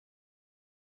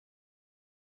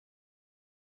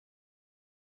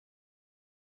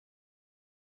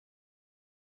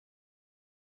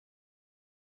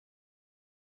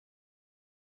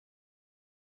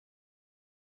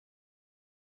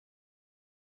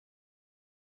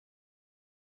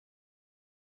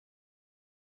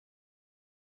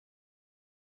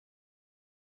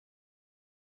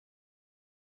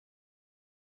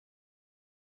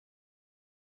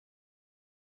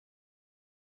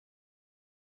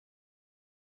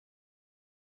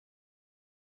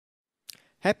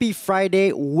Happy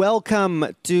Friday.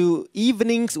 Welcome to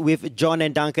Evenings with John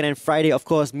and Duncan. And Friday, of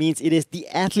course, means it is the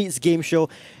Athletes Game Show.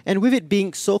 And with it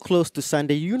being so close to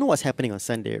Sunday, you know what's happening on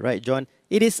Sunday, right, John?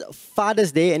 It is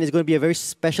Father's Day, and it's going to be a very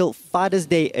special Father's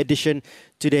Day edition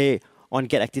today on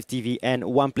GetActive TV and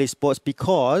One Play Sports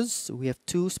because we have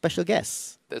two special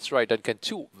guests. That's right, Duncan.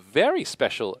 Two very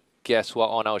special guests who are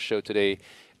on our show today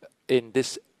in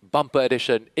this bumper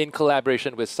edition in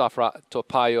collaboration with SAFRA Toa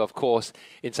Payoh, of course,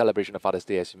 in celebration of Father's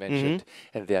Day, as you mentioned.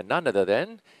 And they are none other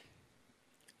than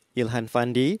ILHAN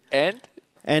FANDI.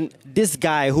 And this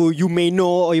guy who you may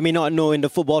know or you may not know in the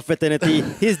football fraternity,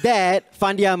 his dad,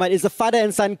 FANDI AHMAD, is a father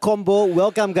and son combo.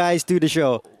 Welcome, guys, to the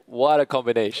show. what a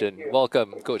combination.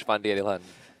 Welcome, Coach FANDI and ILHAN.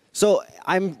 So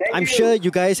I'm sure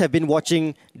you guys have been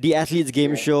watching the Athletes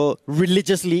Game Show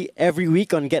religiously every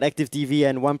week on GetActive TV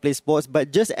and One Play Sports.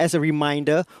 But just as a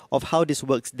reminder of how this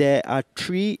works, there are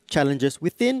 3 challenges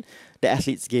within the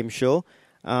Athletes Game Show.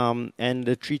 And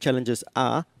the 3 challenges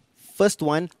are, first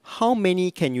one, how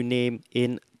many can you name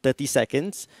in 30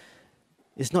 seconds?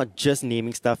 It's not just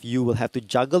naming stuff. You will have to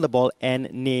juggle the ball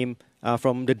and name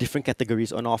from the different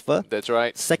categories on offer. That's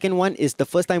right. Second one is the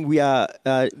first time we are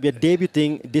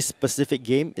debuting this specific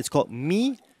game. It's called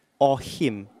Me or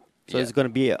Him. So it's going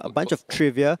to be a bunch of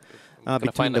trivia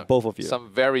between the both of you.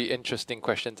 Some very interesting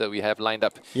questions that we have lined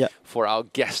up for our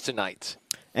guests tonight.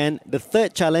 And the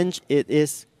third challenge, it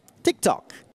is Tik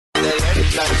Tok.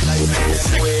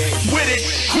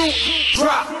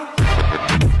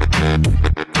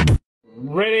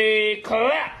 Ready,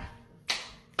 clap.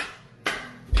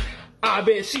 I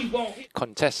bet she won't.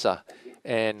 Contessa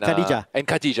and Khadija. And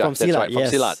Khadija. From That's Silat, right, from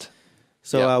yes. Silat.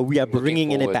 So we are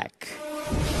bringing it back.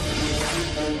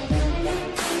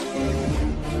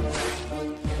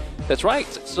 That's right.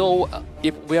 So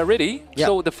if we are ready,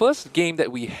 so the first game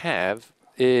that we have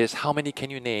is how many can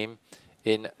you name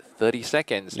in 30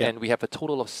 seconds? And we have a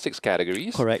total of 6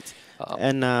 categories. Correct.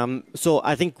 And so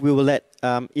I think we will let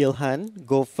ILHAN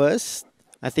go first.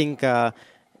 I think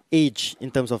age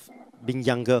in terms of being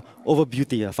younger over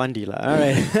beauty, Fandi lah. All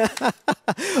right.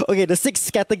 Okay, the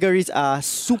 6 categories are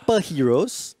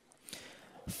superheroes,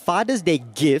 Father's Day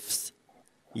gifts,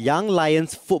 Young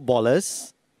Lions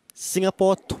footballers,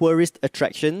 Singapore tourist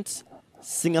attractions,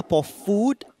 Singapore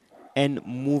food, and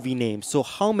movie names. So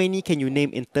how many can you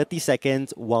name in 30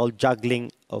 seconds while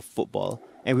juggling a football?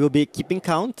 And we'll be keeping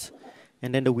count.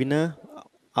 And then the winner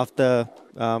after,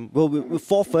 we'll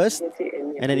 4 first.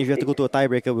 And then if you have to go to a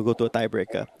tiebreaker, we'll go to a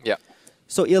tiebreaker. Yeah.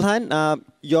 So ILHAN,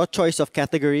 your choice of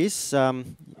categories,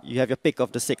 you have your pick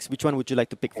of the 6. Which one would you like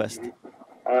to pick first?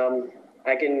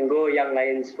 I can go Young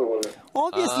Lions footballer.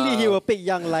 Obviously, he will pick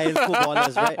Young Lions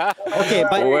footballers, right? Okay,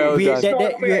 but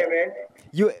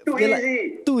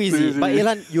too easy. But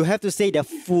ILHAN, you have to say their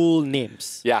full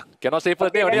names. Yeah, cannot say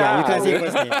first name. Yeah, you can't say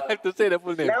first name. I have to say the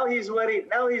full name. Now he's worried.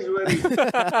 Now he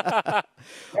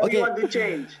want to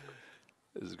change.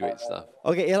 This is great stuff.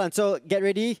 Okay, ILHAN, so get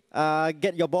ready,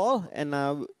 get your ball, and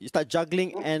you start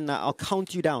juggling, and I'll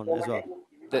count you down as well.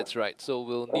 That's right. So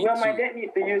we'll need Will my dad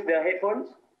need to use the headphones?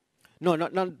 No,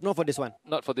 not for this one.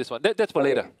 Not for this one. That's for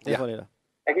later. That's for later.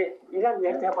 Okay, Ilan, you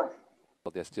have to help us.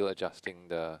 Well, they're still adjusting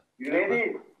the... You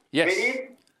ready? Yes.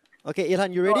 Ready? Okay,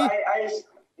 ILHAN, you ready? So I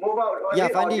move out. Yeah,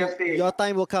 Fandi, your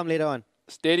time will come later on.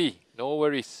 Steady. No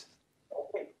worries.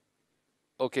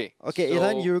 Okay. Okay, so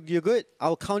ILHAN, you're good.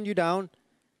 I'll count you down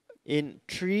in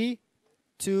 3,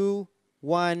 2,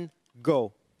 1,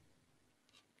 go.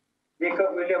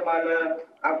 Jacob William Mahler,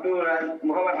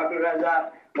 Muhammad Abdul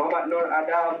Razak, Muhammad Nur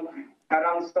Adam,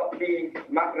 Karam Stokli,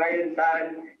 Mark Ryan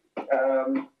Tan,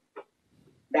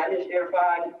 Danish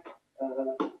Irfan,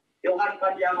 ILHAN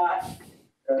FANDI AHMAD.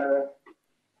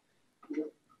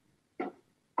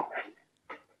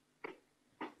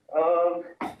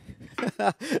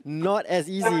 Not as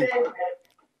easy.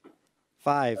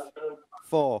 5,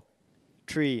 4,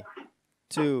 3,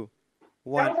 2,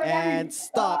 1, and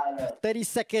stop. 30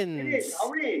 seconds.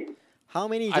 How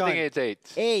many, John? I think it's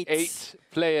 8. 8. 8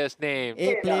 players named.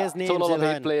 8 players named. Total of 8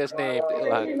 ILHAN. players named.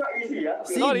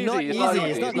 It's not easy. See, not easy.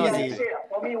 It's not easy.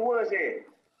 For me, worse.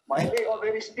 My leg are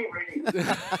very stiff already.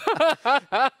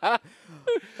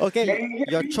 Okay,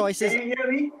 your choices. Can you hear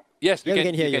me? Yes, we Yeah,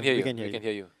 can hear you. we can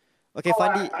hear you. Okay, Oh,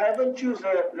 Fandi. I haven't chosen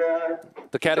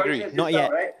The category. choices Not just now,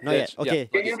 yet. right? Not yet. Okay.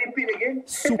 Can you repeat again?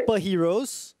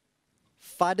 Superheroes,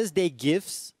 Father's Day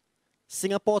gifts,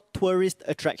 Singapore tourist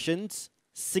attractions,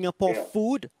 Singapore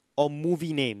food, or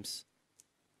movie names?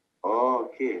 Oh,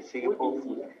 okay. Singapore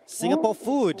food. Singapore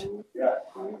food. Yeah.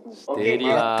 Steady Okay.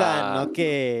 lah. Makan.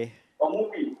 Okay. Or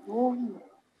movie.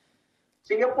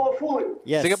 Singapore food.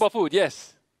 Yes. Singapore food,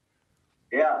 yes.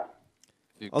 Yeah.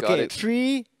 You got Okay. it.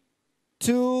 3,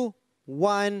 2,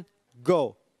 1,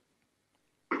 go.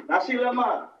 Nasi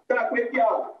lemak, tak kuih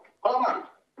tiaw. Alamak.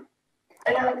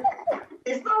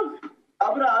 Islam.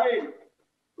 Abra,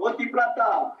 roti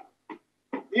prata.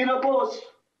 Mie rebus.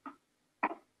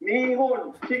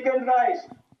 Mihun, chicken rice.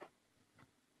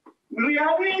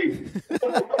 Biryani.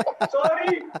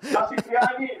 Sorry. Nasi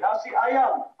biryani, nasi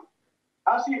ayam.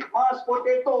 Nasi mashed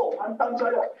potato. Hantam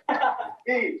saya.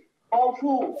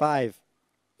 Tofu. 5,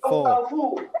 4,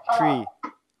 Tofu. 3,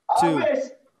 2,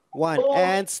 Habis. 1,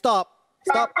 and stop.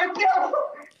 Stop. Tak kuih tiaw.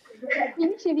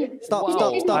 Stop. Wow,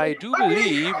 Stop. Stop. I do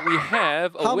believe we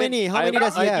have a How many? How many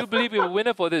does he I have? do believe we have a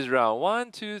winner for this round.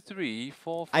 1, 2, 3,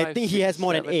 4, 5, I think he 6, has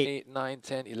more than 7, 8. 9,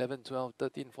 10, 11, 12,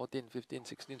 13, 14, 15,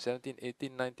 16, 17,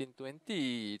 18, 19,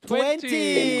 20.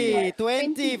 20.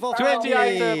 20 for 20 Fandi.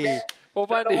 items for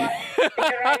Fandi.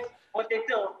 Rice,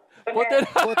 potato.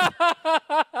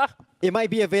 It might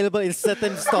be available in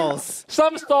certain stalls.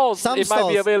 Some stalls Some it might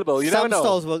be stalls. available. You Some never know.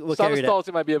 stalls will Some carry that. stalls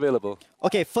it might be available.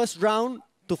 Okay, first round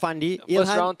to Fandi. First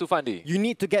Ilhan, round to Fandi. you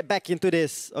need to get back into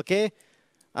this, okay?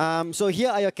 So here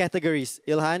are your categories,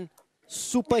 Ilhan.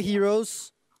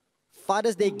 Superheroes,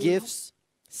 Father's Day gifts,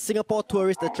 Singapore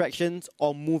tourist attractions,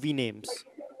 or movie names.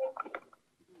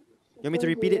 You want me to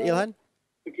repeat it, Ilhan?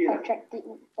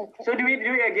 So do we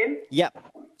do it again? Yep.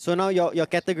 So now your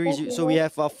categories, so we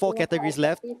have 4 categories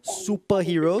left.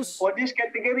 Superheroes, For this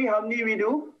category, how many we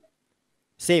do?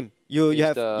 same. You Is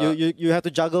have the- you have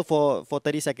to juggle for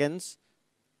 30 seconds.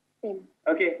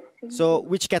 Okay. So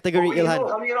which category, Oh, you know Ilhan?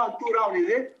 how many rounds? 2 rounds, is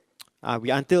it? We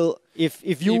until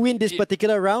if you win this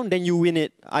particular round, then you win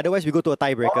it. Otherwise, we go to a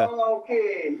tiebreaker. Oh,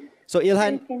 okay. So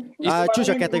Ilhan, choose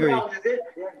your Two category. rounds, is it?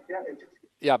 Yeah.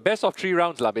 Yeah, best of 3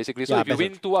 rounds lah, basically. So Yeah, if you best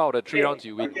win of 2 out of 3 rounds,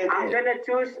 you win. Okay, I'm gonna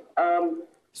choose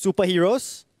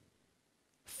Superheroes,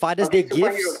 Father's Day superheroes.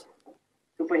 gifts,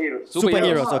 Superheroes.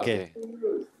 Superheroes, okay.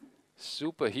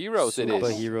 Superheroes it is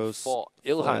Superheroes for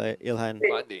Ilhan Ilhan.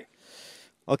 Fandi.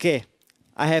 Okay,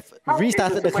 I have How is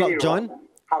restarted a the clock, superhero? John.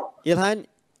 How? Ilhan,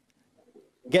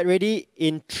 get ready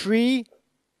in 3,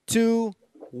 2,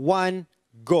 1,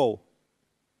 go.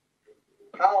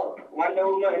 How? Wonder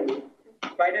Woman,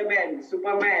 Spider-Man,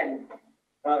 Superman,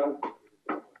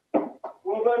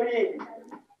 Wolverine,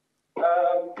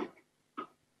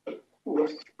 who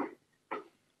else?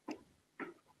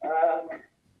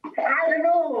 I don't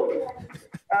know.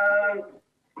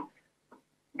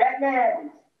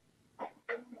 Batman.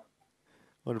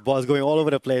 Oh, the ball's going all over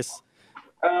the place.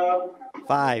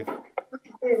 5,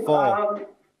 4,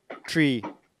 3,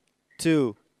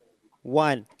 2,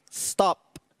 1.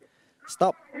 Stop.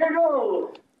 Stop. I don't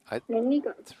know.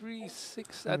 3,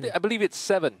 6, I believe it's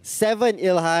 7. 7,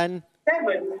 Ilhan.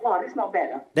 7. Oh, that's not bad.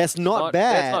 Huh? That's not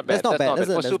bad. That's not bad. That's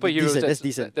not bad. For superheroes, decent. That's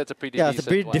decent. That's a pretty Yeah, it's a decent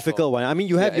pretty one. difficult one. I mean,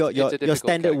 you have Yeah, it's a your difficult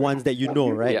standard category. ones that you know,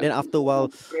 right? Yeah. Then after a while,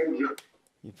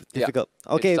 difficult. It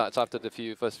Okay, starts after the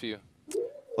first few.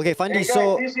 okay, Fandi. Hey guys,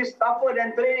 So, this is tougher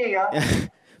than training.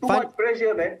 Too Fun- much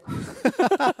pressure, man.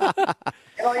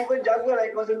 Cannot even juggle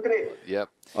and concentrate. Yep.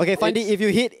 okay, Fandi. It's- If you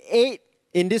hit 8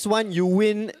 in this one, you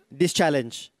win this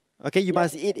challenge. Okay, you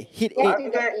must hit 8.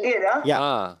 After 8, huh? Yeah.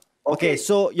 Ah. Okay,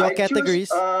 so your I choose, categories: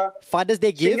 Father's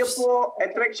Day gifts. Singapore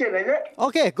attraction, is it?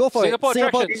 Okay, go for Singapore it.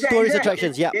 Singapore attractions. tourist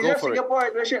attractions. Yeah. Is Go that for it. Singapore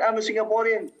attraction? I'm a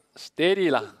Singaporean.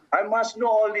 Steady lah. I must know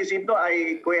all this. If not,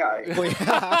 I koyak.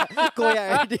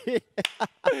 Koyak already.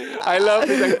 I love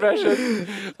his expression.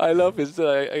 I love his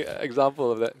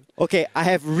example of that. Okay, I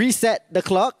have reset the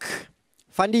clock.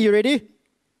 Fandi, you ready?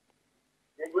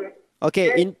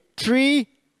 Okay, in 3,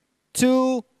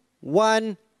 2,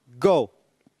 1, go.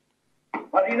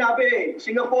 Marina Bay,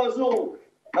 Singapore Zoo,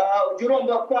 Jurong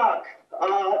Bird Park,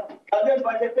 Garden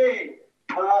by the Bay,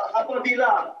 Hatta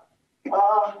Villa,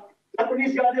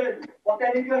 Japanese Garden,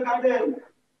 Botanical Garden,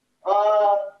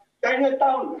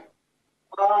 Chinatown,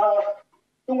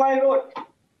 Sungai Road,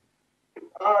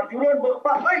 Jurong Bird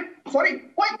Park. Wait!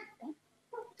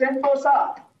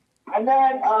 Sentosa. And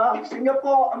then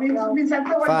Singapore, I mean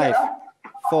Central, what is 5, that?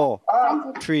 4,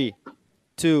 3,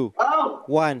 2,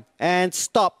 1, and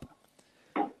stop.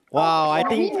 Wow, I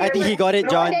think he got it,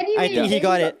 John. I think he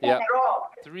got it. Yeah. Draw.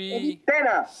 3,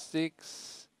 10.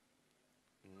 6,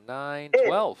 9, 8.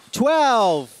 12.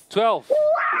 12. 12.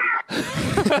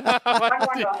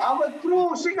 I'm a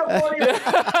true Singaporean.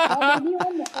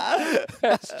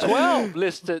 That's 12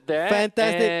 listed there.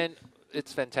 Fantastic. And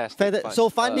it's fantastic. So,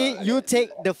 Fandi, you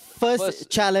take the first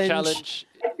challenge.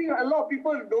 I think a lot of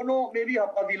people don't know maybe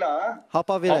Hatta Villa. Haw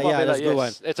Par Villa, Haw Par yeah, Villa, that's a good one.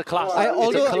 yes. It's a classic. I It's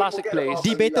although- a classic place.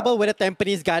 Debatable whether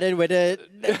Tampines Garden, whether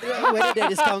they're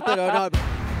discounted or not.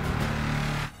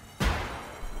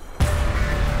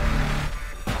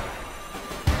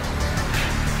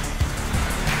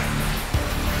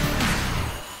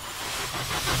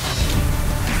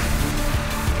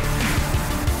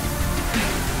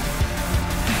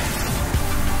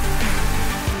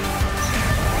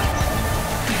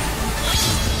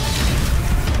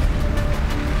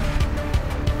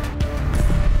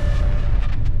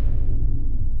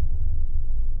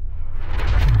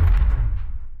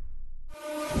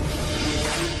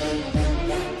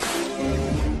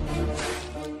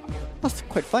 That's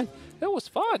quite fun. That was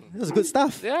fun. That was good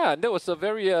stuff. Yeah, and that was a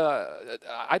very,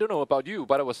 I don't know about you,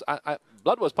 but it was,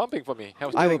 blood was pumping for me. I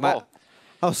was doing well.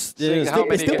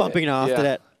 It's still pumping now after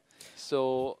that.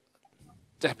 So,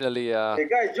 definitely. Hey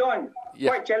guys, John,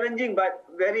 quite challenging but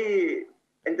very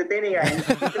entertaining.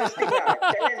 Interesting.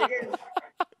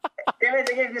 Challenge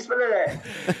against this fella.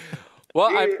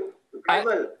 Well,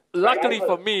 luckily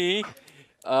for me,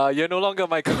 you're no longer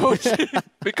my coach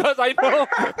because I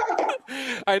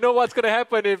know what's going to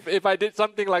happen if I did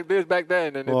something like this back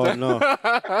then. And no.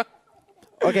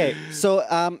 Okay, so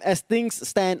as things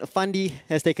stand, Fandi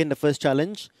has taken the first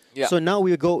challenge. Yeah. So now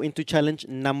we'll go into challenge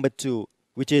number 2,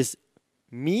 which is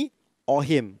me or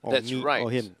him. Or That's me right.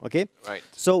 or him, okay? Right.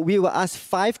 So we will ask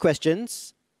 5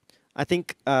 questions. I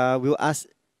think we'll ask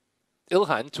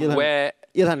Ilhan to wear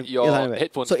your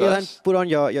headphones So first. Ilhan, put on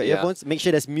your earphones. Make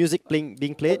sure there's music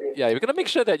being played. Yeah, we're going to make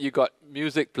sure that you got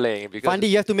music playing. Because Fandi,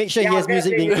 you have to make sure he has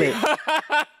music being played.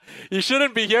 you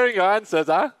shouldn't be hearing your answers,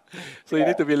 huh? So you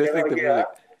need to be listening to music.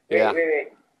 Yeah.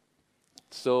 Wait.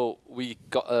 So we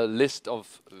got a list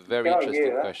of very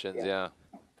interesting questions. Yeah.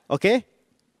 Okay?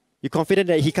 You confident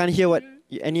that he can't hear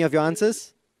any of your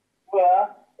answers?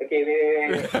 Okay,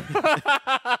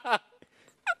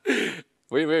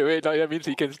 wait. Wait. That means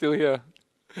he can still hear.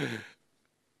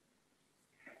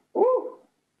 Woo.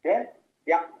 Yeah,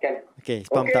 can. Okay, it's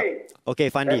pumped up. Okay,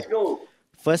 Fandi. Let's go.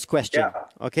 First question.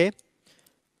 Yeah. Okay?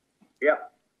 Yeah.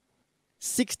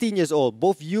 16 years old,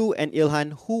 both you and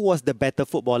Ilhan, who was the better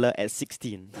footballer at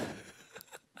 16?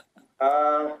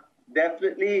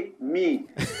 Definitely me.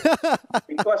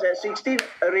 Because at 16,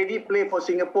 already play for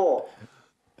Singapore.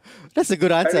 That's a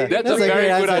good answer. That's a very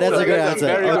good answer. That's a good answer.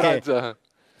 Very good Okay. answer.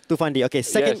 To Fandi. Okay,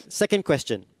 second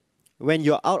question. When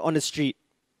you're out on the street,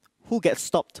 who gets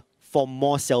stopped for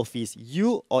more selfies,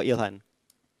 you or Ilhan?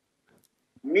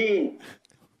 Me.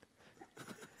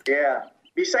 Yeah.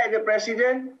 Beside the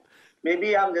president,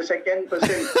 maybe I'm the second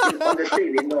person on the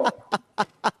street, you know.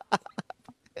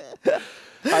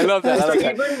 I love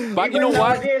that. But you know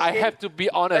what? Nowadays, I have to be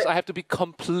honest. I have to be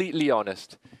completely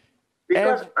honest.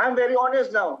 Because I'm very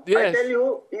honest now. Yes. I tell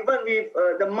you, even with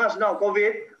the mask now,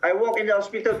 COVID, I walk in the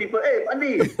hospital, people, hey,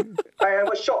 Fandi, I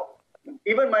was shocked.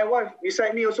 Even my wife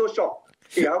beside me also shocked.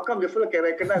 Hey, how come the fella can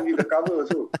recognize with the cover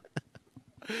also?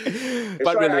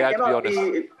 But really, I have to be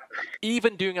honest.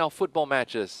 Even during our football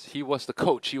matches, he was the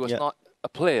coach. He was not a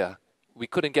player. We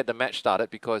couldn't get the match started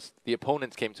because the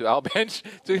opponents came to our bench.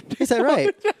 Is that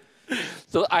right?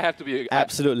 So I have to be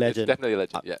absolute legend. Definitely a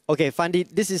legend. Yeah. Okay, Fandi,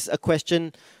 this is a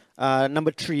question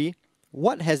number 3.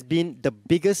 What has been the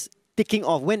biggest ticking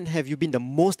off? When have you been the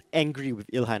most angry with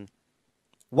Ilhan?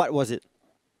 What was it?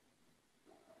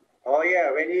 Oh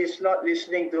yeah, when he's not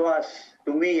listening to us,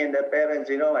 to me and the parents,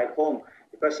 you know, at home.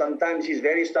 Because sometimes he's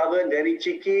very stubborn, very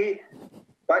cheeky,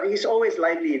 but he's always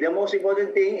lively. The most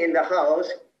important thing in the house,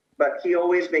 but he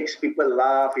always makes people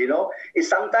laugh, you know.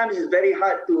 Sometimes it's very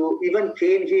hard to even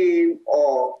cane him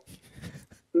or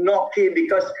knock him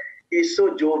because he's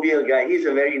so jovial guy. He's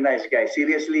a very nice guy.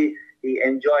 Seriously, he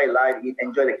enjoy life, he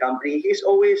enjoy the company. He's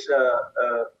always,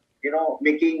 you know,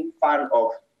 making fun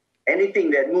of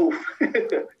anything that moves.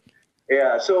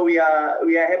 Yeah, so we are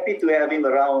happy to have him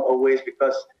around always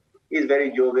because he's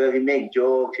very jovial. He makes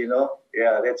jokes, you know.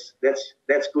 Yeah,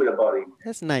 that's good about him.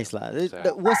 That's nice, lah.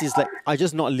 The worst is like I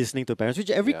just not listening to parents, which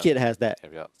every kid has that.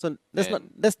 Yeah. So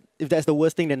if that's the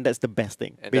worst thing, then that's the best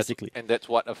thing, basically. That's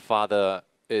what a father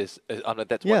is.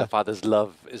 That's what a father's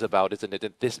love is about, isn't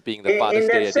it? This being the Father's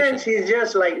Day edition. In that sense, he's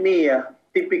just like me,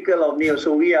 typical of me.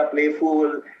 So we are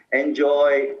playful,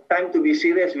 enjoy. Time to be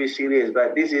serious, we're serious.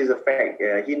 But this is a fact.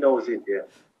 Yeah, he knows it. Yeah.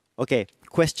 Okay,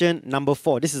 question number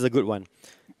 4. This is a good one.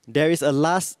 There is a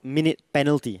last-minute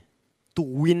penalty to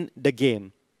win the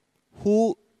game.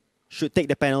 Who should take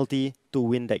the penalty to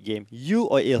win that game? You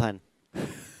or Ilhan?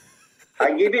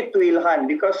 I give it to Ilhan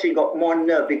because he got more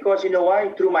nerve. Because you know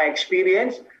why? Through my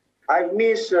experience, I've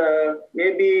missed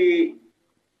maybe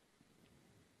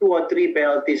 2 or 3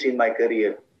 penalties in my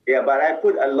career. Yeah, but I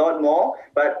put a lot more.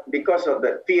 But because of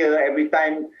the fear, every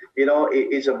time, you know,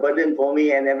 it's a burden for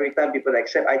me. And every time people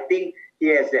accept, I think he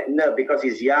has that nerve because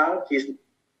he's young.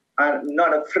 I'm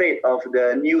not afraid of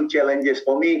the new challenges.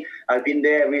 For me, I've been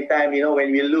there every time, you know,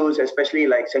 when we lose, especially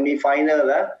like semi-final,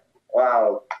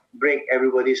 wow, break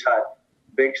everybody's heart,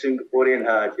 break Singaporean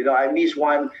heart. You know, I missed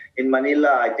one in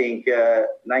Manila, I think,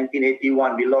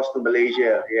 1981, we lost to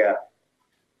Malaysia, yeah.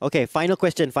 Okay, final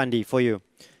question, Fandi, for you.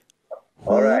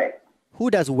 All right. Who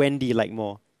does Wendy like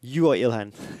more, you or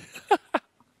Ilhan?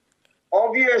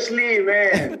 Obviously,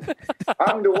 man.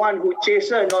 I'm the one who chase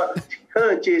her, not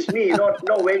her chase me, not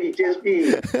when he chase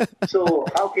me. So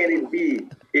how can it be?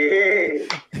 Yeah.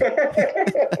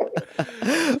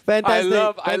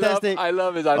 Fantastic. Fantastic. I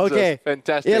love his answers. Okay.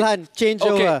 Fantastic. Ilhan, change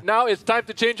Okay, over. now it's time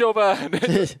to change over.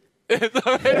 It's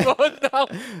the headphones now.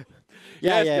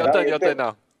 Yeah, Yes, yeah. your turn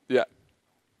now. Yeah.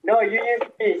 No, you use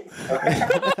this.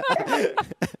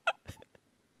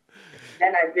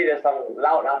 Then I play the song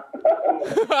loud.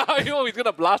 You know, he's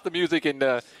gonna blast the music in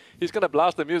he's gonna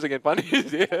blast the music in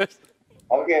Fandi's ears.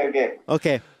 Okay.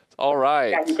 Okay. All right.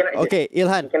 Yeah, you cannot hear. Okay,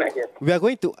 Ilhan, You cannot hear. we are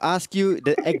going to ask you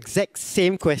the exact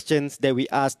same questions that we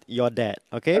asked your dad,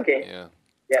 okay? Okay. Yeah.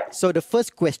 Yeah. So the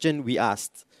first question we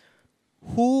asked,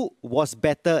 who was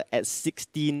better at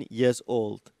 16 years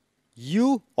old?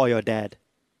 You or your dad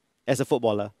as a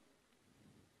footballer?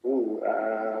 Ooh,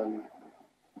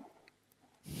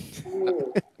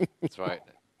 That's right.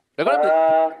 They're gonna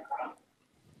have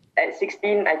at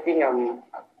 16, I think I'm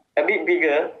a bit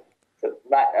bigger,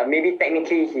 but maybe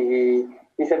technically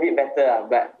he's a bit better,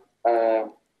 but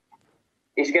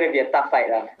it's gonna be a tough fight.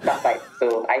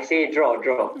 So I say draw.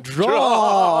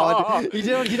 Draw! He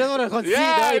doesn't want to concede.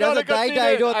 Yeah, He don't doesn't concede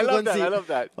die. it. Don't I want to love that. concede. I love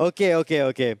that.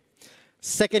 Okay.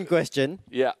 Second question.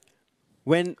 Yeah.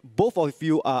 When both of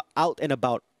you are out and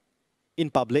about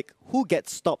in public, who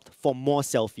gets stopped for more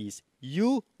selfies?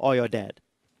 You or your dad?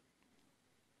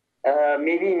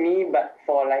 Maybe me, but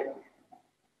for like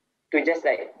to just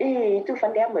like, hey, itu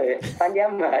Fandi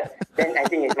Ahmad. Then I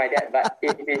think it's my dad. But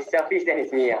if it's selfish, then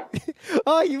it's me.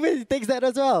 Oh, he takes that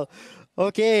as well.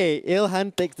 Okay,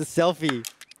 Ilhan takes the selfie.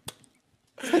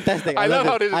 Fantastic. I love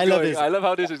how it. this is going. I love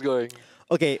how this is going.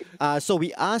 Okay, so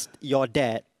we asked your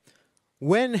dad,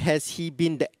 when has he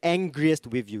been the angriest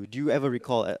with you? Do you ever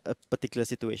recall a particular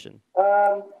situation?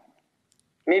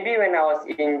 Maybe when I was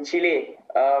in Chile,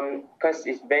 because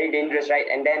it's very dangerous, right?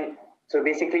 And then, so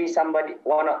basically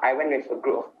I went with a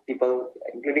group of people,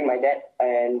 including my dad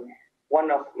and one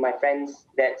of my friend's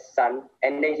dad's son.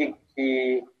 And then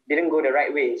he didn't go the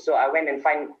right way. So I went and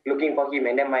looking for him.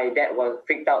 And then my dad was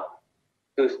freaked out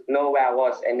to know where I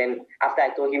was. And then after I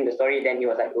told him the story, then he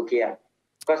was like, okay.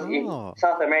 Because in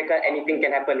South America, anything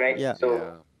can happen, right? Yeah.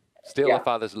 So Still a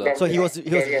father's love. So he was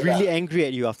really angry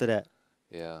at you after that.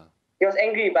 Yeah. he was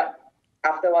angry, but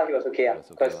after a while he was okay.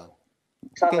 That's okay, Because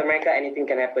South America, anything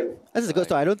can happen. That's a good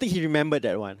story. I don't think he remembered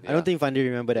that one. I don't think Fandi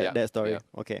remembered Yeah. that story.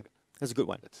 Yeah. Okay, that's a good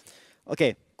one.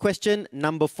 Okay, question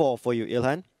number 4 for you,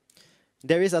 Ilhan.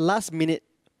 There is a last-minute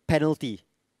penalty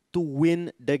to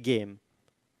win the game.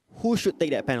 Who should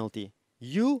take that penalty?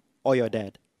 You or your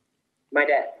dad? My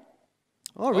dad.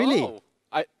 Oh, really? Oh,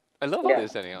 I love all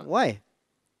this anyhow. Why?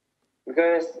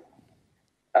 Because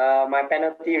my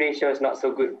penalty ratio is not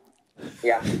so good.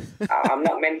 Yeah. I'm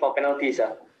not meant for penalties.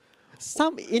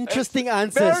 Some interesting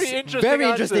answers. Very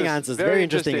interesting answers. Very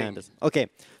interesting answers. Okay,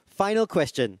 final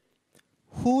question.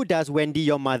 Who does Wendy,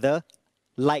 your mother,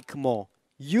 like more?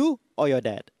 You or your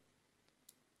dad?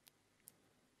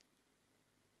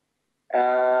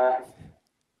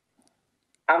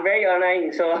 I'm very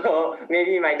annoying, so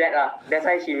maybe my dad. That's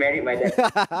why she married my dad.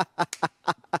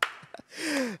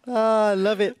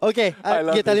 Love it. Okay, I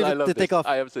love tell this. him to take off.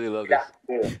 I absolutely love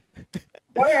this.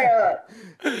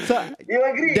 So, You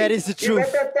agree? that is the truth.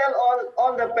 You better tell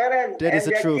all the parents That is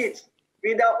and the their truth. kids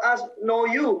without us know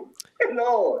you.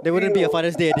 No. There wouldn't be a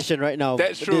Father's Day edition right now.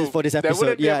 That's true. For this There episode.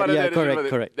 wouldn't be a Father's Day edition for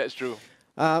Correct. That's true.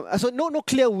 So no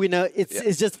clear winner.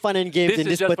 It's just fun and games in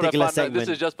this particular segment. This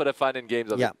is just for the fun and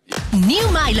games of Yeah. it. New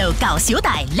Milo 搞小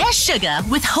袋 less sugar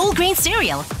with whole grain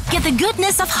cereal. Get the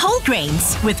goodness of whole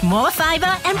grains with more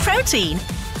fiber and protein.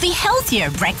 The healthier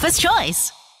breakfast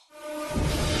choice.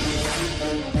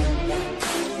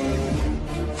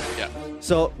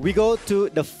 So we go to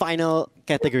the final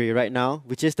category right now,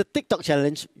 which is the TikTok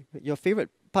challenge. Your favorite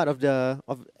part of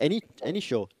any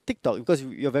show, TikTok, because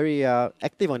you're very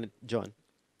active on it, John.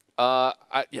 I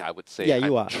would say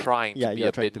you I'm are. trying to be you're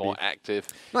a trying bit to more be. active.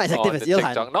 Not as active on as the Ilhan.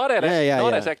 TikTok.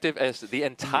 Not as active as the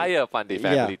entire Fandi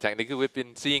family. Technically, we've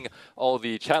been seeing all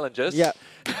the challenges. Yeah.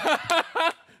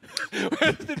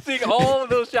 We've been seeing all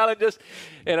those challenges,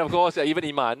 and of course, even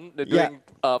Iman doing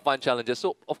fun challenges.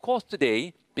 So, of course,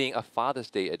 today, being a Father's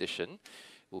Day edition,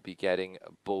 we'll be getting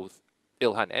both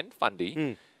Ilhan and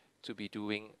Fandi to be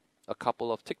doing a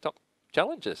couple of TikTok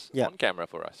challenges on camera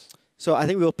for us. So I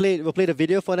think we'll play the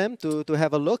video for them to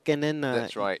have a look, and then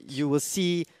That's right. you will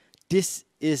see this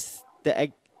is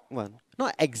the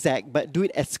not exact, but do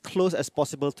it as close as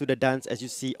possible to the dance as you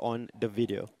see on the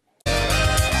video.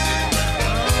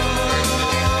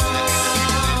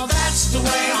 That's the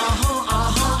way,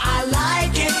 I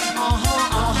like it,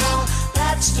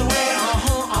 that's the way,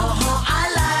 I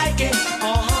like it,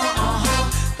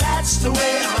 that's the way,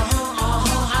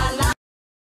 I like it.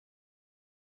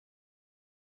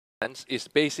 Dance is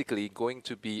basically going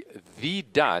to be the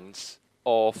dance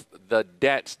of the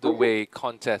That's the Way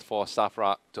contest for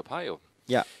SAFRA Toa Payoh.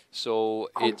 Yeah. So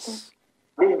it's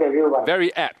This is the real one.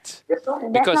 very apt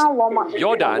because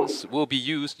your dance will be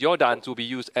used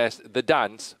as the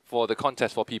dance for the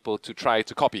contest for people to try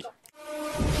to copy.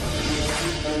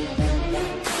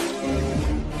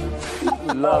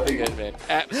 Loving it, man.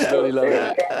 Absolutely loving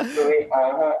it.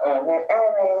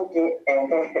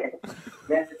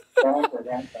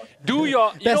 Do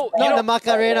your, That's not the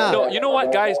Macarena. No, you know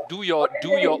what, guys? Do your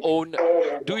own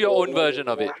version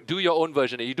of it. Do your own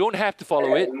version. You don't have to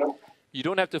follow it. You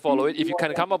don't have to follow it. If you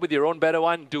can come up with your own better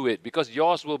one, do it, because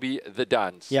yours will be the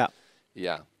dance. Yeah.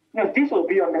 Yeah. No, this will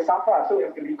be on the SAFRA, so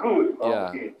it will be good. Yeah.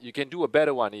 Okay. You can do a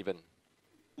better one even.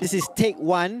 This is take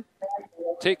one.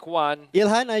 Take one.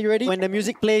 Ilhan, are you ready? When the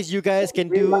music plays, you guys can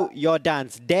do your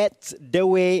dance. That's the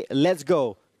way. Let's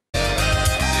go.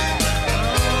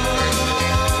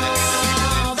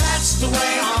 That's the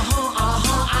way,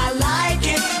 I like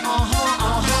it,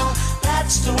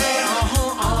 that's the way,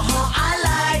 I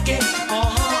like it,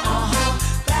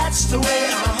 that's the way,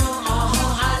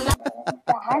 I like it.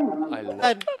 I love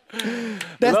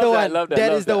That's love the that, one. love that, That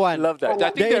love is the that, one. Love that. I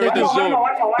think They're they're in the in zone.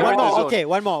 They're One in the more. zone. Okay,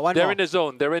 one more. They're in the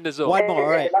zone. They're in the zone. One more. All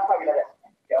right. Last time we like that.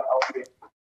 Yeah, I'll do it.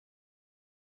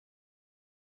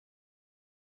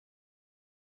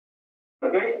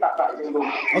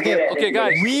 Okay, Okay,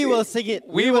 guys. We will sing it.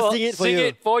 We will sing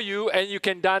it for you. and you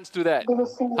can dance to that.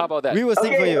 How about that? We will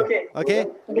sing for you. Okay. Okay?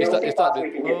 You start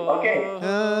with, Okay.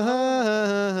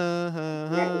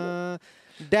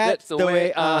 That's the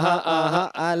way,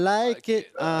 I like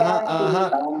it,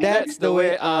 That's the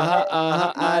way,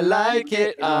 I like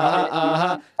it,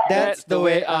 That's the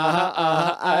way,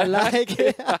 I like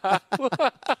it.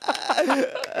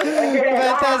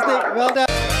 Fantastic, well done.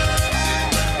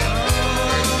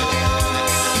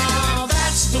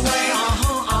 That's the way,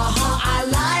 I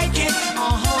like it,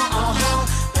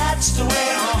 that's the way,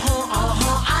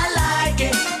 I like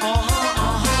it,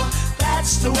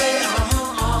 that's the way,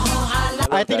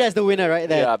 I think that's the winner right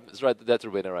there. Yeah, that's right. That's the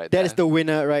winner right there. That is the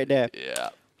winner right there. Yeah.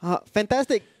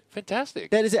 Fantastic.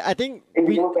 Fantastic. That is it. I think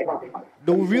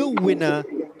the real winner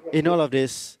in all of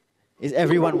this is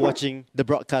everyone watching the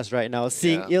broadcast right now,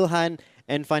 seeing Yeah. Ilhan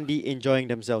and Fandi enjoying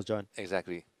themselves, John.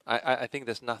 Exactly. I think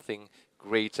there's nothing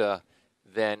greater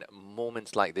than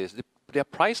moments like this. They're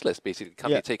priceless, basically.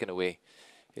 Can't be taken away.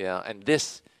 Yeah. And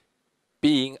this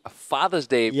being a Father's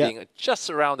Day, being just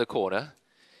around the corner,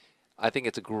 I think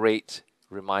it's a great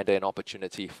reminder and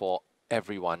opportunity for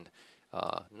everyone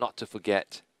not to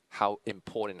forget how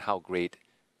important, how great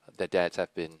their dads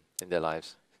have been in their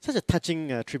lives. Such a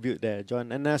touching tribute there,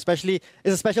 John. And especially,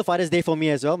 it's a special Father's Day for me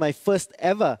as well. My first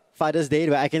ever Father's Day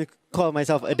where I can call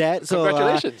myself a dad. So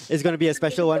congratulations. It's going to be a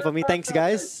special one for me. Thanks,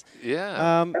 guys.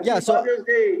 Yeah. So Father's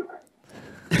Day.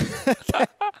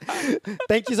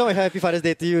 thank you so much. Happy Father's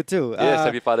Day to you too. Yes,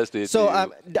 happy Father's Day So,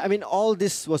 to you. I mean, all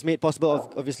this was made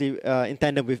possible, obviously, in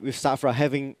tandem with SAFRA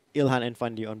having Ilhan and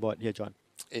Fandi on board here, John.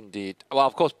 Indeed. Well,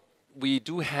 of course, we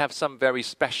do have some very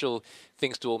special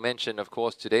things to mention, of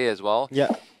course, today as well. Yeah.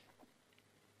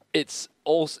 It's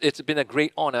been a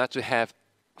great honor to have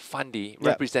Fandi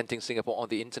representing Singapore on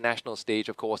the international stage,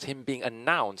 of course, him being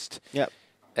announced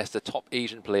as the top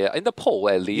Asian player, in the poll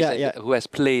at least, who has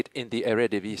played in the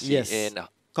Eredivisie in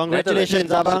Congratulations,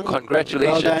 Abang.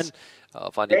 Congratulations.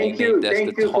 Well Fandi Thank being you. named as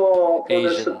Thank the you top for the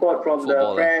Asian support from the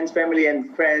footballer. friends, family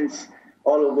and friends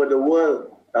all over the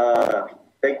world.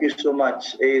 Thank you so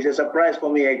much. It's a surprise for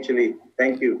me, actually.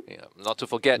 Thank you. Yeah, not to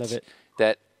forget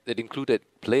that it included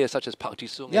players such as Park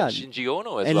Ji-sung and Shin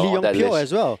Ji-ono as and well Lee on that Yong-pyo list.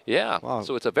 as well. Yeah, Wow.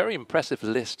 so it's a very impressive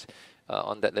list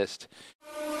on that list.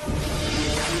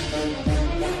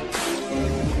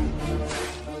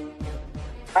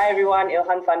 Hi everyone,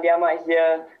 Ilhan Fandi Ahmad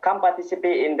here. Come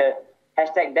participate in the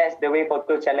hashtag That's the Way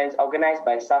Photo Challenge organized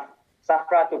by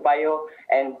SAFRA Toa Payoh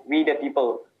and We the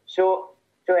People. Show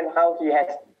and how he has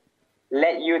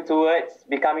led you towards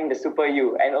becoming the super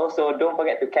you. And also don't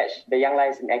forget to catch the young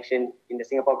lions in action in the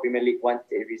Singapore Premier League once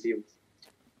it resumes.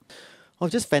 Oh,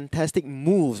 just fantastic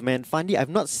moves, man. Fandi, I've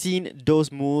not seen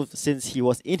those moves since he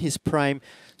was in his prime,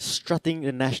 strutting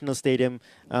the National Stadium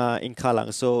in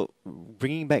Kallang. So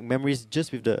bringing back memories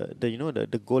just with the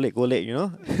golek, you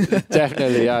know?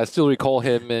 Definitely, I still recall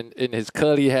him in his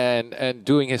curly hair and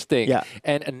doing his thing. Yeah.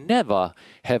 And never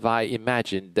have I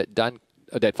imagined that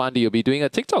Fandi will be doing a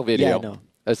TikTok video. Yeah, I know.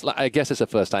 It's like, I guess it's the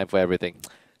first time for everything.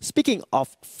 Speaking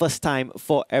of first time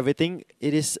for everything,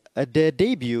 it is the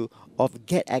debut of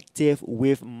GetActive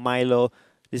with MILO.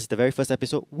 This is the very first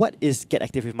episode. What is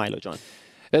GetActive with MILO, John?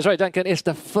 That's right, Duncan. It's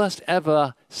the first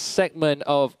ever segment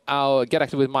of our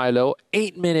GetActive with MILO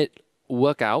 8-minute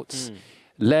workouts.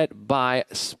 led by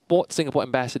Sport Singapore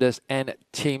ambassadors and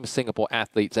Team Singapore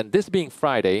athletes. And this being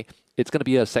Friday, it's going to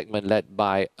be a segment led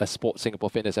by a Sport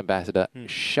Singapore fitness ambassador,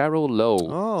 Cheryl Lowe.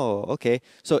 Oh, okay.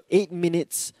 So 8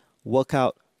 minutes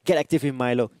workout. Get active in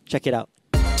MILO. Check it out.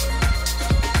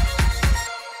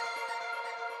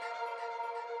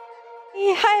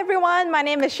 Hi everyone, my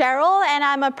name is Cheryl and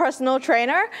I'm a personal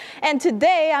trainer, and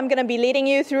today I'm going to be leading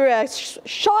you through a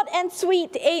short and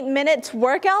sweet 8 minutes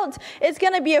workout. It's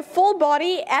going to be a full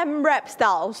body M-rep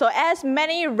style, so as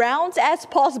many rounds as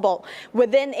possible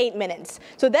within 8 minutes.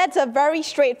 So that's a very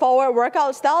straightforward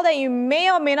workout style that you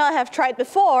may or may not have tried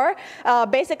before.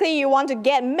 Basically you want to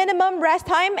get minimum rest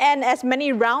time and as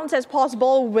many rounds as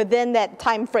possible within that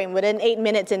time frame, within 8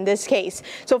 minutes in this case.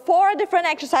 So 4 different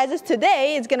exercises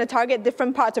today. It's going to target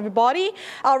different parts of your body.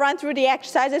 I'll run through the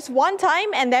exercises one time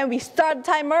and then we start a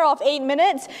timer of 8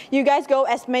 minutes. You guys go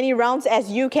as many rounds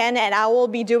as you can and I will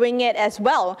be doing it as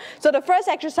well. So the first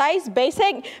exercise,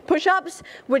 basic push-ups,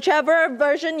 whichever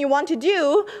version you want to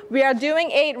do. We are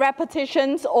doing 8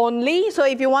 repetitions only. So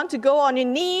if you want to go on your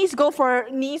knees, go for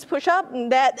knees push-up,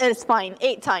 that is fine,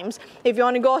 8 times. If you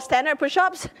want to go standard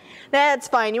push-ups, that's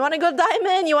fine. You want to go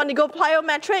diamond, you want to go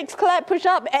plyometrics, clap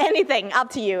push-up, anything, up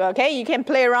to you, okay? You can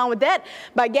play around with that,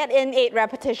 but get in 8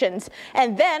 repetitions.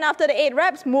 And then after the 8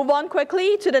 reps, move on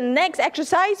quickly to the next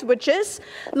exercise, which is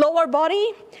lower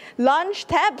body, lunge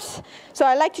taps. So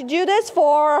I like to do this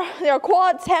for your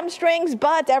quads, hamstrings,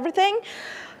 butt, everything.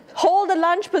 Hold the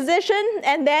lunge position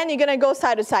and then you're gonna go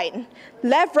side to side.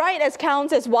 Left, right as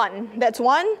counts as 1. That's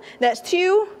 1, that's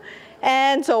 2,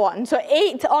 and so on. So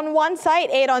 8 on one side,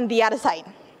 8 on the other side,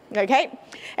 okay?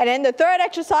 And then the third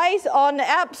exercise on the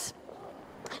abs,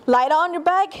 lie down on your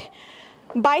back,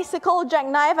 bicycle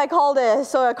jackknife I call this.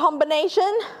 So a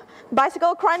combination,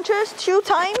 bicycle crunches 2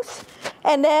 times,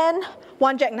 and then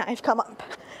 1 jackknife, come up.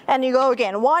 And you go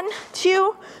again, 1,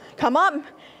 2, come up,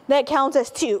 that counts as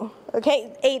 2,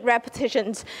 okay? 8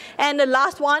 repetitions. And the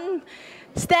last one,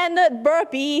 standard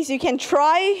burpees. You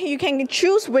can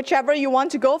choose whichever you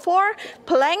want to go for.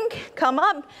 Plank, come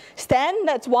up, stand,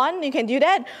 that's 1, you can do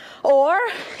that. Or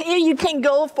you can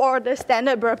go for the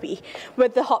standard burpee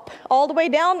with the hop, all the way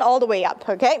down, all the way up,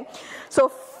 okay? So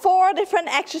 4 different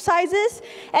exercises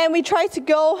and we try to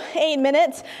go 8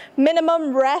 minutes,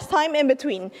 minimum rest time in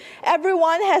between.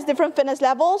 Everyone has different fitness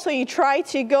levels, so you try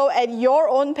to go at your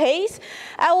own pace.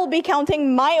 I will be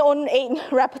counting my own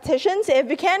 8 repetitions. If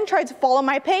you can, try to follow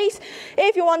my pace.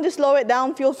 If you want to slow it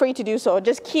down, feel free to do so.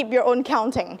 Just keep your own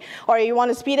counting. Or you want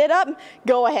to speed it up,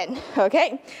 go ahead,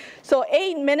 okay? So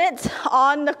 8 minutes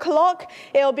on the clock,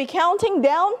 it'll be counting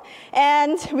down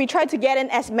and we try to get in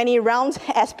as many rounds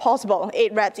as possible,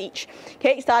 8 reps each.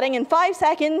 Okay, starting in 5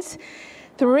 seconds,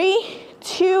 3,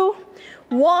 2,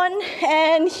 1,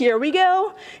 and here we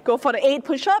go. Go for the 8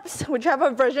 push-ups, whichever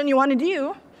version you want to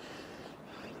do.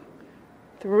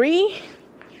 3,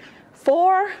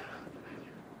 4,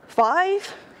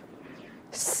 5,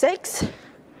 6,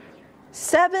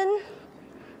 7,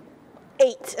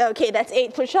 8. Okay, that's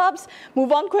 8 push-ups.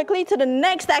 Move on quickly to the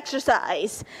next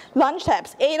exercise. Lunge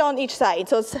taps, 8 on each side.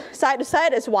 So side to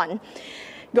side is 1.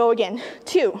 Go again.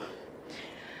 2,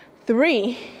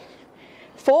 3,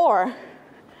 4,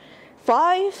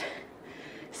 5,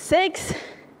 6,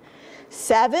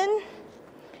 7,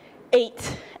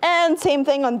 8. And same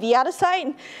thing on the other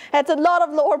side. That's a lot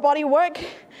of lower body work.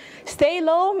 Stay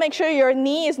low. Make sure your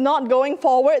knee is not going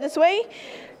forward this way.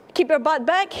 Keep your butt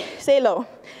back. Stay low.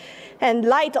 And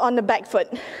light on the back foot.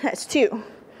 That's 2,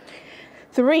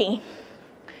 3,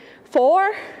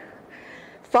 4,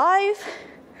 5,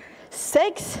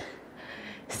 6,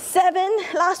 7,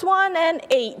 last one, and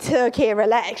 8. Okay,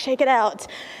 relax, shake it out.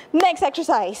 Next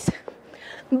exercise,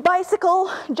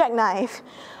 bicycle jackknife.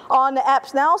 On the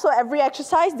abs now, so every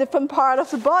exercise, different part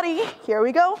of the body. Here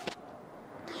we go.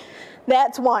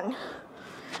 That's 1.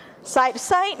 Side to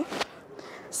side,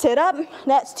 sit up,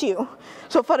 that's 2.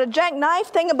 So for the jackknife,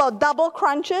 think about double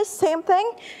crunches, same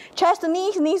thing. Chest to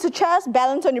knees, knees to chest,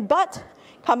 balance on your butt,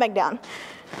 come back down.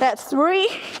 That's 3,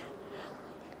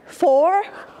 4.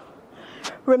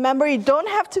 Remember, you don't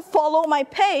have to follow my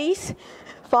pace.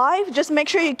 5, just make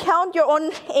sure you count your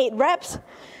own 8 reps.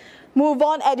 Move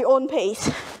on at your own pace.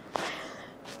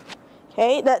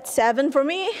 Okay, that's 7 for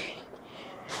me.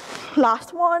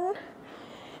 Last one.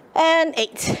 And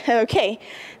 8. Okay,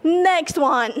 next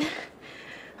one.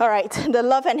 All right, the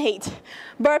love and hate.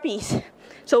 Burpees.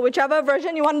 So whichever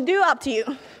version you want to do, up to you.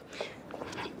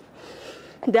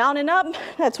 Down and up,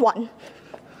 that's 1.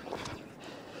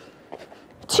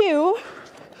 2,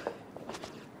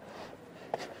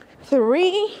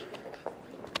 3,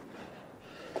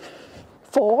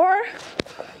 4,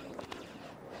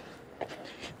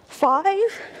 5,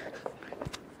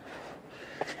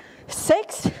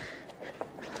 6,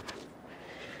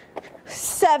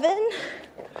 7,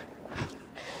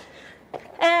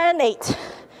 and 8.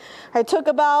 I took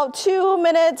about 2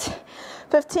 minutes,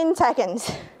 15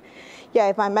 seconds. Yeah,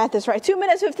 if my math is right, 2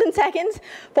 minutes, 15 seconds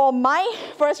for my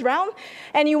first round.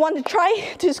 And you want to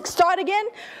try to start again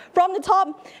from the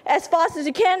top as fast as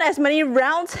you can, as many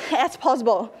rounds as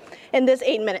possible in this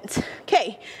 8 minutes.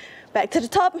 Okay, back to the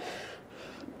top.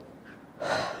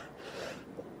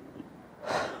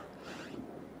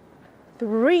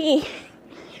 3,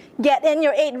 get in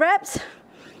your 8 reps.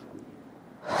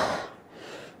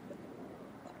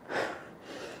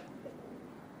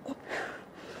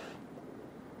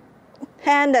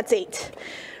 And that's 8.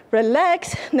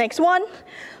 Relax. Next one,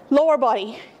 lower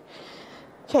body.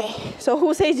 Okay, so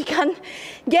who says you can't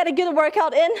get a good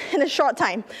workout in a short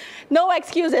time? No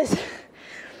excuses.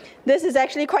 This is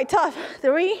actually quite tough.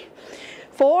 3,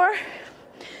 4,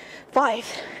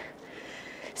 5,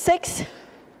 6,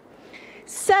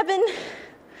 7,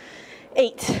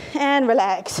 8, and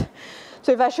relax.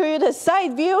 So if I show you the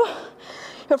side view,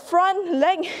 your front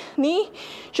leg, knee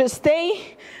should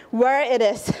stay where it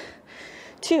is.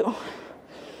 2,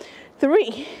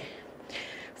 3,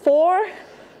 4,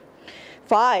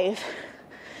 5,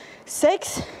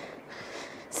 6,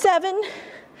 7,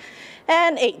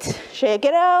 and 8. Shake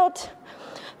it out.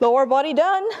 Lower body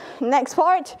done. Next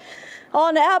part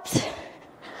on abs.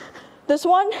 This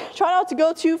one, try not to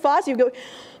go too fast. You're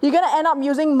gonna end up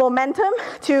using momentum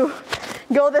to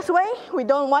go this way. We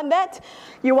don't want that.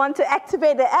 You want to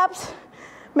activate the abs.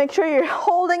 Make sure you're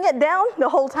holding it down the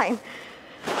whole time.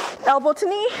 Elbow to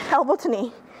knee, elbow to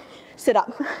knee. Sit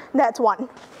up. That's 1.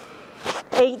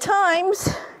 8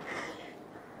 times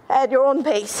at your own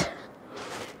pace.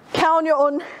 Count your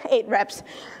own 8 reps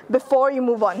before you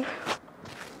move on.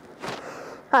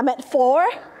 I'm at 4,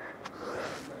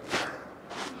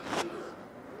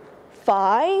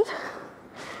 5.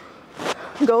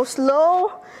 Go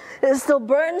slow. It still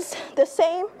burns the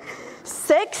same.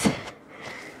 6,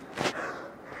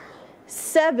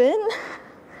 7,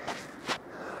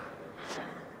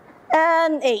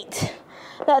 and 8.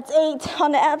 That's 8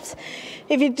 on the abs.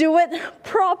 If you do it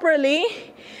properly,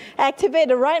 activate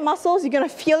the right muscles, you're gonna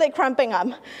feel it cramping up.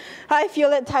 I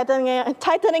feel it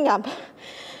tightening up.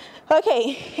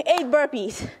 Okay, 8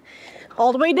 burpees.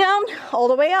 All the way down, all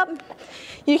the way up.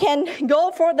 You can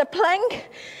go for the plank,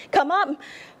 come up,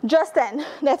 just then,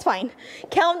 that's fine.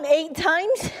 Count 8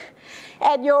 times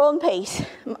at your own pace.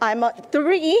 I'm at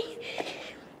 3,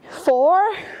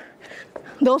 4,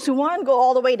 those who want, go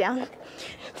all the way down.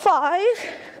 5,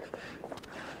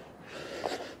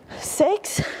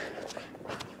 6,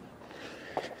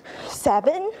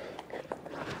 7,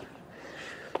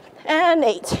 and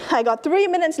 8. I got 3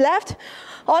 minutes left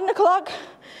on the clock,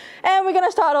 and we're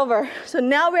gonna start over. So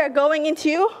now we are going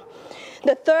into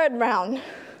the 3rd round.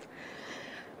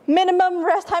 Minimum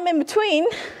rest time in between.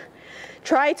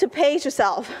 Try to pace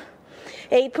yourself.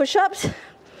 8 push-ups.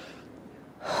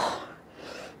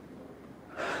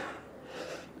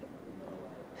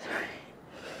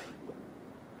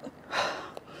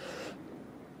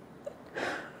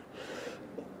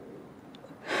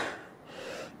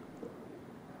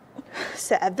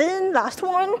 7, last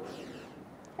one,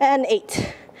 and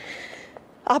 8.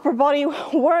 Upper body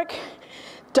work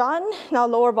done. Now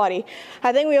lower body.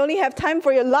 I think we only have time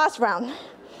for your last round.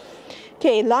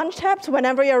 Okay, lunge taps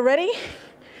whenever you're ready.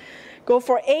 Go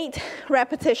for 8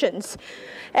 repetitions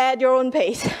at your own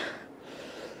pace.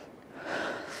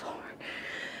 4.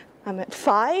 I'm at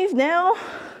 5 now.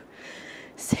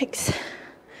 6.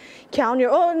 Count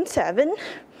your own. 7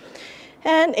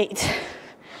 and 8.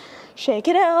 Shake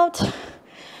it out.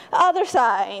 Other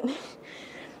side.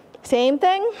 Same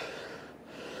thing.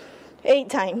 8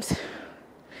 times.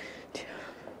 2,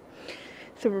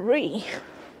 3,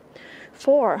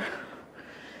 4,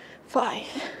 5,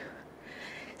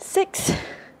 6,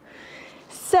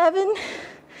 7,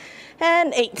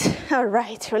 and 8. All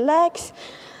right, relax.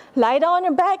 Lie down on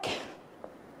your back.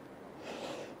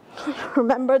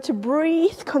 Remember to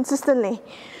breathe consistently.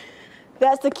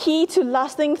 That's the key to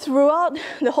lasting throughout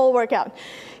the whole workout.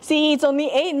 See, it's only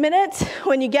 8 minutes.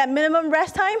 When you get minimum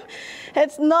rest time,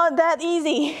 it's not that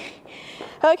easy.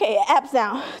 Okay, abs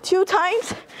now. 2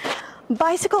 times,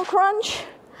 bicycle crunch,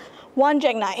 1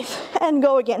 jackknife, and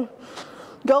go again.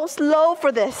 Go slow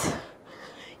for this.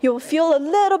 You'll feel a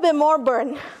little bit more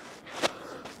burn.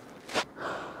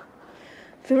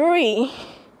 3,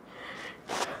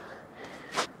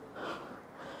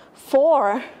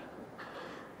 4,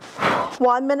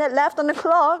 1 minute left on the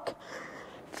clock.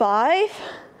 5,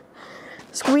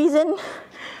 squeeze in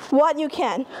what you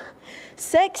can.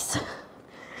 6,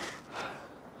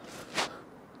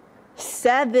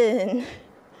 7,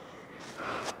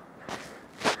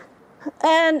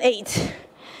 and 8.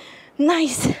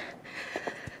 Nice.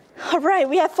 All right,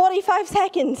 we have 45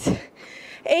 seconds.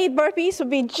 8 burpees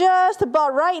would be just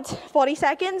about right. 40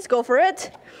 seconds, go for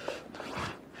it.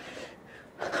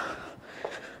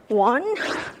 1,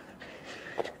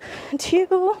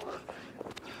 2,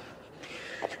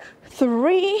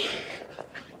 3,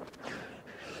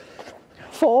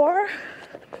 4,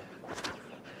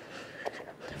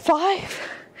 5,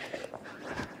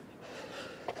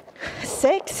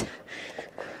 6,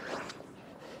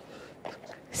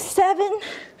 7,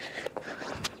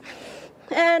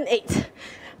 and 8.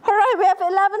 All right, we have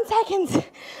 11 seconds.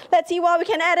 Let's see what we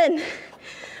can add in.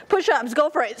 Push-ups, go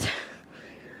for it.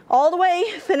 All the way,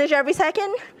 finish every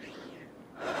second.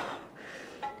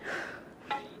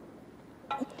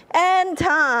 And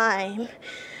time.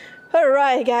 All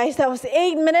right, guys, that was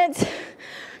 8 minutes.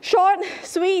 Short,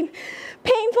 sweet,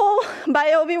 painful, but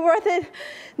it'll be worth it.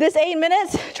 This 8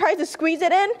 minutes, try to squeeze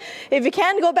it in. If you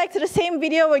can, go back to the same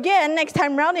video again next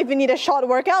time around if you need a short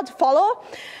workout, follow.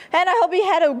 And I hope you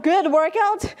had a good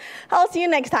workout. I'll see you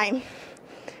next time.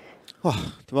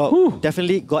 Oh, well,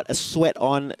 definitely got a sweat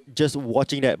on just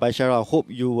watching that by Cheryl. I hope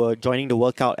you were joining the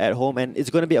workout at home, and it's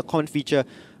going to be a common feature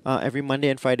every Monday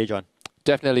and Friday, John.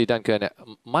 Definitely, Duncan.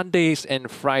 Mondays and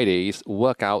Fridays,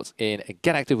 workouts in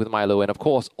Get Active with Milo. And of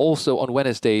course, also on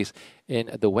Wednesdays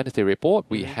in the Wednesday Report,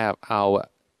 we have our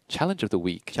Challenge of the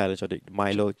Week. Challenge of the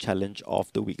Milo Challenge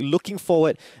of the Week. Looking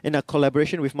forward in a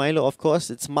collaboration with Milo, of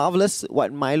course. It's marvelous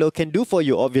what Milo can do for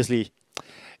you, obviously.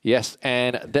 Yes,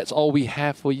 and that's all we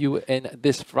have for you in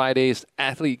this Friday's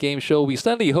Athlete Game Show. We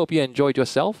certainly hope you enjoyed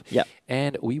yourself. Yep.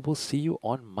 And we will see you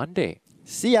on Monday.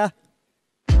 See ya.